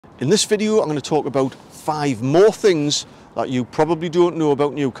In this video I'm going to talk about 5 more things that you probably don't know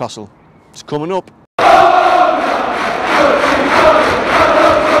about Newcastle. It's coming up.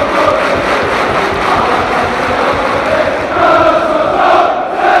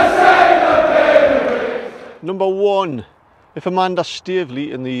 Number 1. If Amanda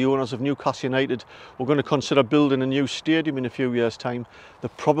Staveley and the owners of Newcastle United were going to consider building a new stadium in a few years' time, they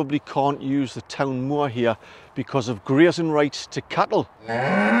probably can't use the town moor here because of grazing rights to cattle.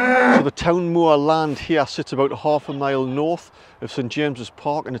 So the town moor land here sits about half a mile north of St James's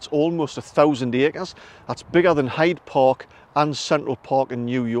Park, and it's almost 1,000 acres. That's bigger than Hyde Park and Central Park in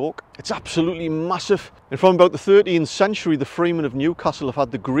New York. It's absolutely massive. And from about the 13th century, the freemen of Newcastle have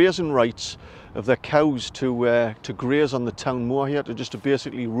had the grazing rights of their cows to graze on the town moor here, to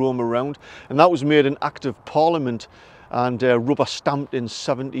basically roam around. And that was made an Act of Parliament and rubber stamped in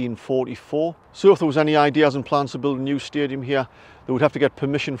 1744. So if there was any ideas and plans to build a new stadium here, they would have to get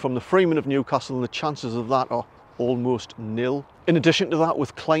permission from the freemen of Newcastle, and the chances of that are almost nil. In addition to that,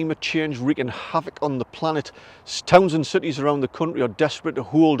 with climate change wreaking havoc on the planet, towns and cities around the country are desperate to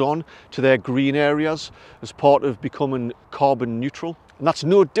hold on to their green areas as part of becoming carbon neutral. And that's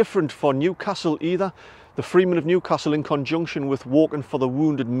no different for Newcastle either. The Freemen of Newcastle, in conjunction with Walking for the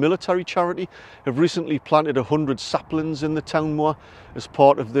Wounded military charity, have recently planted 100 saplings in the town moor as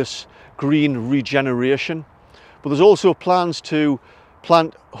part of this green regeneration. But there's also plans to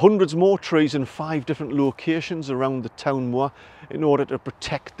plant hundreds more trees in 5 different locations around the town moor in order to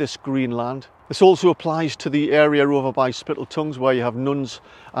protect this green land. This also applies to the area over by Spitaltongues, where you have Nuns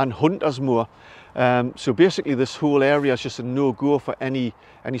and Hunters Moor. So basically this whole area is just a no-go for any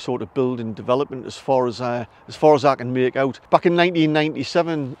sort of building development as far as I can make out. Back in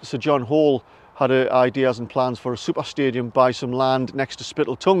 1997, Sir John Hall had ideas and plans for a super stadium by some land next to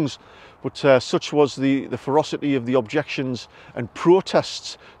Spitaltongues, but such was the ferocity of the objections and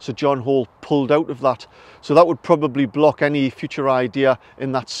protests, Sir John Hall pulled out of that. So that would probably block any future idea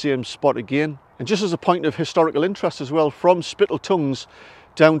in that same spot again. And just as a point of historical interest as well, from Spitaltongues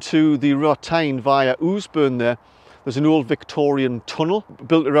down to the River Tyne via Ousburn there's an old Victorian tunnel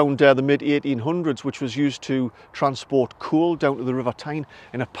built around the mid-1800s, which was used to transport coal down to the River Tyne,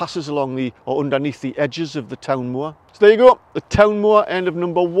 and it passes along underneath the edges of the town moor. So there you go, the town moor, end of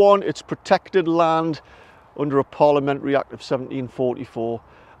number 1. It's protected land under a Parliamentary Act of 1744,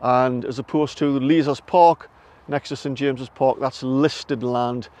 and as opposed to Leazers Park next to St James's Park, that's listed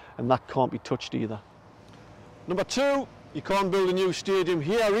land and that can't be touched either. Number 2, you can't build a new stadium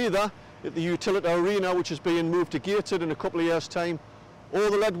here either at the Utility Arena, which is being moved to Gated in a couple of years' time, or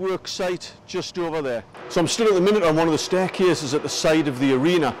the Leadworks site just over there. So I'm stood at the minute on one of the staircases at the side of the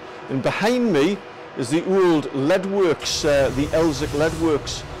arena, and behind me is the old Leadworks, the Elsick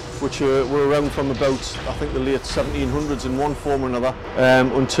Leadworks, which were around from about, I think, the late 1700s in one form or another,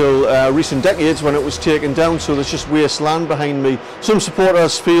 until recent decades when it was taken down. So there's just waste land behind me. Some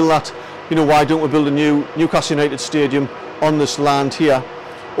supporters feel that, you know, why don't we build a new Newcastle United stadium on this land here,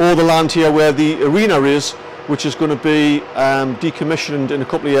 or the land here where the arena is, which is going to be decommissioned in a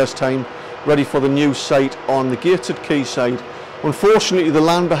couple of years' time, ready for the new site on the Gated quayside. Unfortunately, the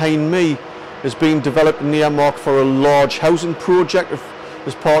land behind me is being developed and earmarked for a large housing project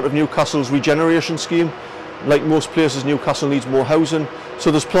as part of Newcastle's regeneration scheme. Like most places, Newcastle needs more housing,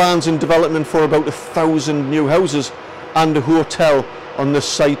 so there's plans in development for about 1,000 new houses and a hotel on this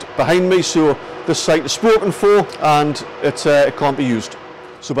site behind me. So this site is spoken for and it can't be used.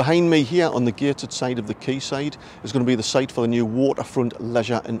 So behind me here on the Gated side of the quayside is going to be the site for the new waterfront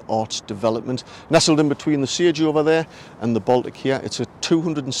leisure and arts development. Nestled in between the Sage over there and the Baltic here, it's a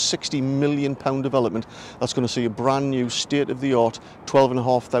 £260 million development that's going to see a brand new state-of-the-art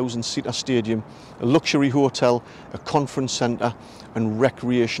 12,500 seater stadium, a luxury hotel, a conference centre and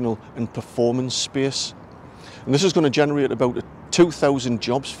recreational and performance space. And this is going to generate about 2,000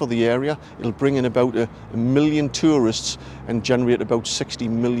 jobs for the area. It'll bring in about a million tourists and generate about £60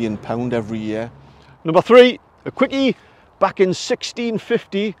 million every year. Number 3, a quickie. Back in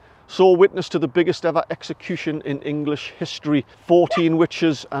 1650 saw witness to the biggest ever execution in English history. 14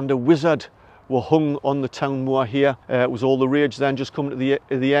 witches and a wizard were hung on the town moor here. It was all the rage then, just coming to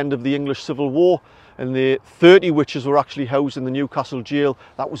the end of the English Civil War, and the 30 witches were actually housed in the Newcastle jail.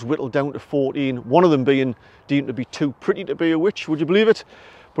 That was whittled down to 14, one of them being deemed to be too pretty to be a witch, would you believe it?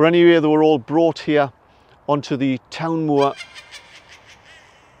 But anyway, they were all brought here onto the town moor.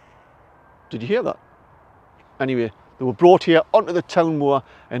 Did you hear that? Anyway, they were brought here onto the town moor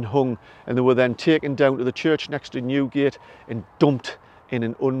and hung, and they were then taken down to the church next to Newgate and dumped in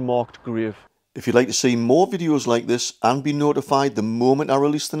an unmarked grave. If you'd like to see more videos like this and be notified the moment I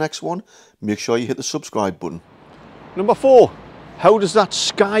release the next one, make sure you hit the subscribe button. Number 4, How does that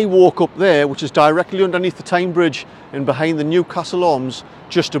skywalk up there, which is directly underneath the Tyne Bridge and behind the Newcastle Arms,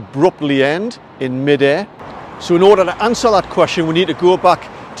 just abruptly end in mid-air? So in order to answer that question, we need to go back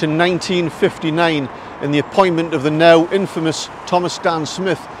to 1959 and the appointment of the now infamous Thomas Dan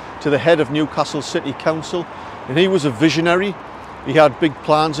Smith to the head of Newcastle City Council. And he was a visionary. He had big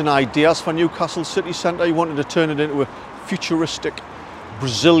plans and ideas for Newcastle City Centre. He wanted to turn it into a futuristic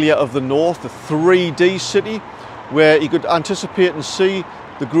Brasilia of the North, a 3D city, where he could anticipate and see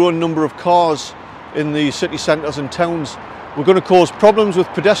the growing number of cars in the city centres and towns were going to cause problems with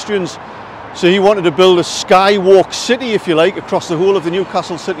pedestrians. So he wanted to build a skywalk city, if you like, across the whole of the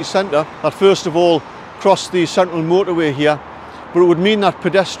Newcastle city centre, that first of all crossed the central motorway here, but it would mean that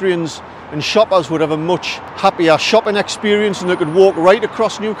pedestrians and shoppers would have a much happier shopping experience and they could walk right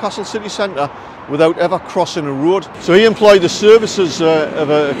across Newcastle city centre without ever crossing a road. So he employed the services of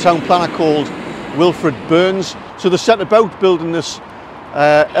a town planner called Wilfred Burns. So they set about building this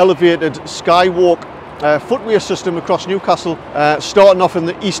elevated skywalk footway system across Newcastle, starting off in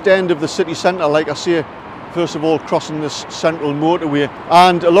the east end of the city centre, like I say, first of all crossing this central motorway.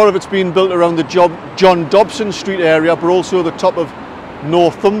 And a lot of it's been built around the John Dobson Street area, but also the top of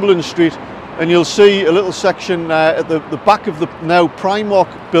Northumberland Street. And you'll see a little section at the back of the now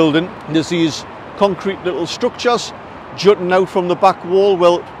Primark building. There's these concrete little structures jutting out from the back wall.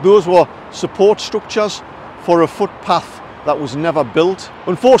 Well, those were support structures for a footpath that was never built.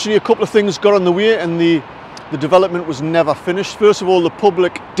 Unfortunately, a couple of things got in the way and the development was never finished. First of all, the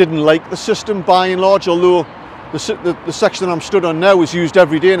public didn't like the system by and large, although the section that I'm stood on now is used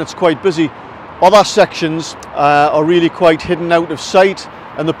every day and it's quite busy. Other sections are really quite hidden out of sight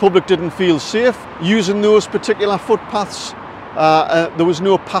and the public didn't feel safe using those particular footpaths. There was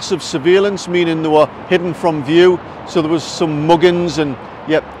no passive surveillance, meaning they were hidden from view, so there was some muggings and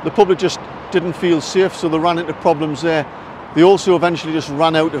the public just didn't feel safe, so they ran into problems there. They also eventually just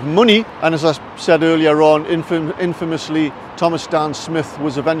ran out of money, and as I said earlier on, infamously Thomas Dan Smith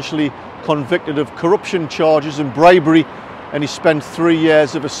was eventually convicted of corruption charges and bribery, and he spent 3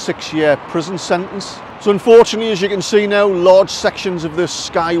 years of a 6-year prison sentence. So unfortunately, as you can see now, large sections of this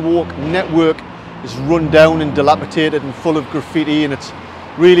skywalk network is run down and dilapidated and full of graffiti, and it's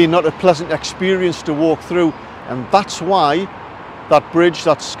really not a pleasant experience to walk through. And that's why that bridge,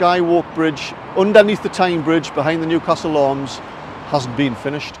 that skywalk bridge underneath the Tyne Bridge behind the Newcastle Arms, hasn't been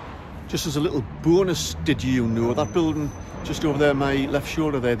finished. Just as a little bonus, did you know that building just over there, my left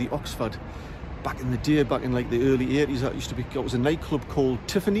shoulder there, the Oxford, back in the day, back in like the early 80s, that was a nightclub called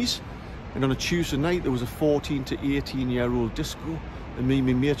Tiffany's, and on a Tuesday night there was a 14 to 18-year-old disco, and me and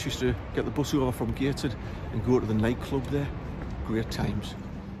my mates used to get the bus over from Gated and go to the nightclub there. Great times.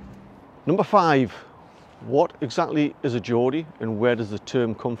 Number 5. What exactly is a Geordie and where does the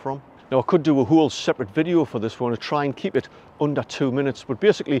term come from? Now, I could do a whole separate video for this one to try and keep it under 2 minutes, but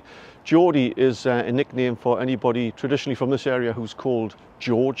basically Geordie is a nickname for anybody traditionally from this area who's called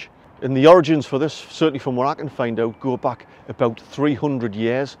George. And the origins for this, certainly from what I can find out, go back about 300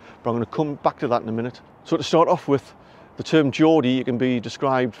 years, but I'm going to come back to that in a minute. So to start off with, the term Geordie, it can be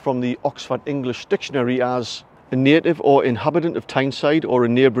described from the Oxford English Dictionary as a native or inhabitant of Tyneside or a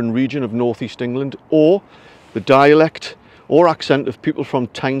neighbouring region of northeast England, or the dialect or accent of people from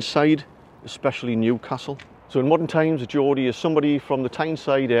Tyneside, especially Newcastle. So in modern times, a Geordie is somebody from the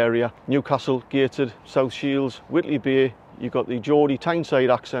Tyneside area, Newcastle, Gated, South Shields, Whitley Bay. You've got the Geordie Tyneside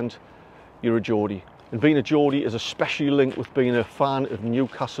accent, you're a Geordie. And being a Geordie is especially linked with being a fan of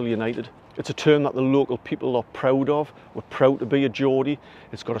Newcastle United. It's a term that the local people are proud of. We're proud to be a Geordie.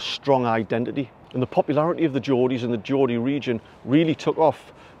 It's got a strong identity. And the popularity of the Geordies in the Geordie region really took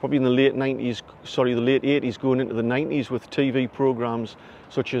off probably in the late 80s going into the 90s with TV programmes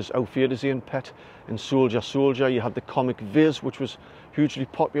such as Auf Wiedersehen Pet and Soldier Soldier. You had the comic Viz, which was hugely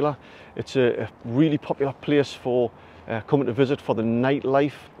popular. It's a really popular place for coming to visit for the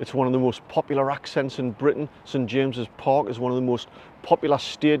nightlife. It's one of the most popular accents in Britain. St James's Park is one of the most popular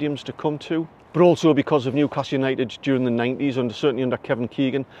stadiums to come to. But also because of Newcastle United during the 90s, and certainly under Kevin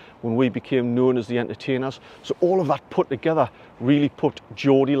Keegan, when we became known as the Entertainers. So all of that put together really put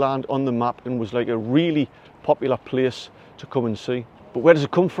Geordie land on the map and was like a really popular place to come and see. But where does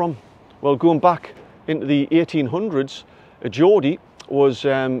it come from? Well, going back into the 1800s, a Geordie was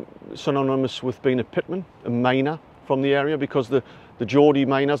synonymous with being a pitman, a miner from the area, because the Geordie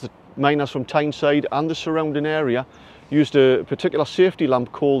miners, the miners from Tyneside and the surrounding area, used a particular safety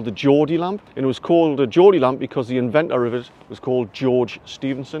lamp called the Geordie lamp, and it was called a Geordie lamp because the inventor of it was called George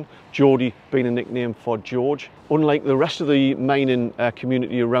Stephenson, Geordie being a nickname for George. Unlike the rest of the mining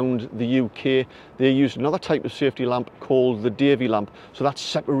community around the UK, they used another type of safety lamp called the Davy lamp, so that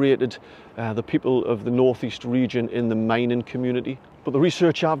separated the people of the northeast region in the mining community. But the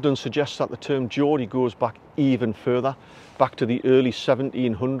research I've done suggests that the term Geordie goes back even further, back to the early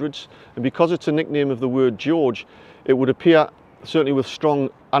 1700s, and because it's a nickname of the word George, it would appear, certainly with strong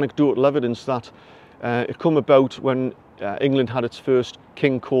anecdotal evidence, that it come about when England had its first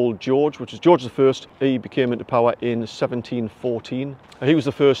king called George, which was George I. He became into power in 1714. He was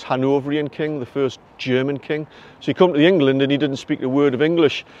the first Hanoverian king, the first German king. So he come to England and he didn't speak a word of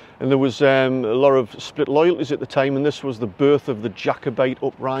English, and there was a lot of split loyalties at the time, and this was the birth of the Jacobite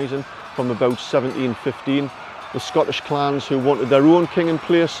uprising from about 1715. The Scottish clans who wanted their own king in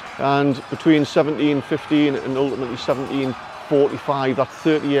place, and between 1715 and ultimately 1745, that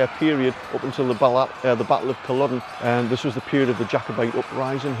 30-year period up until the Battle of Culloden, this was the period of the Jacobite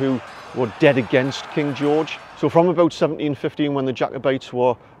uprising, who were dead against King George. So from about 1715, when the Jacobites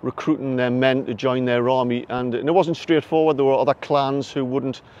were recruiting their men to join their army, and it wasn't straightforward, there were other clans who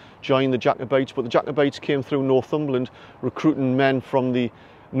wouldn't join the Jacobites, but the Jacobites came through Northumberland recruiting men from the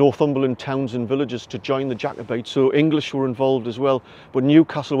Northumberland towns and villages to join the Jacobites, so English were involved as well. But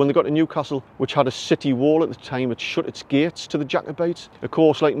Newcastle, when they got to Newcastle, which had a city wall at the time, it shut its gates to the Jacobites. Of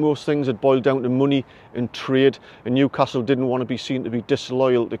course, like most things, it boiled down to money and trade, and Newcastle didn't want to be seen to be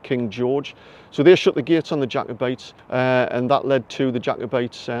disloyal to King George. So they shut the gates on the Jacobites, and that led to the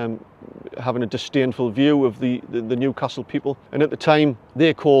Jacobites having a disdainful view of the Newcastle people. And at the time,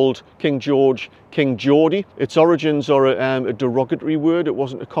 they called King George King Geordie. Its origins are a derogatory word, it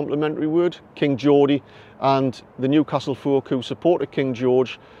wasn't a complimentary word. King Geordie, and the Newcastle folk who supported King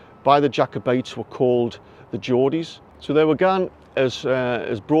George by the Jacobites were called the Geordies. So they were gone as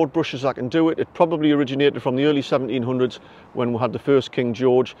broad brush as I can do it. It probably originated from the early 1700s when we had the first King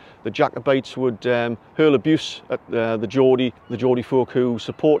George. The Jacobites would hurl abuse at the Geordie folk who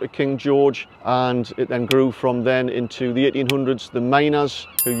supported King George, and it then grew from then into the 1800s. The miners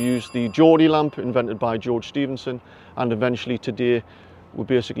who used the Geordie lamp, invented by George Stephenson, and eventually today were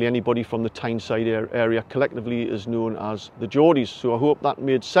basically anybody from the Tyneside area collectively is known as the Geordies. So I hope that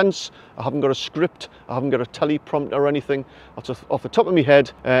made sense. I haven't got a script, I haven't got a teleprompter or anything. That's off the top of my head.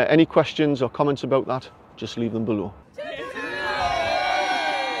 Any questions or comments about that, just leave them below.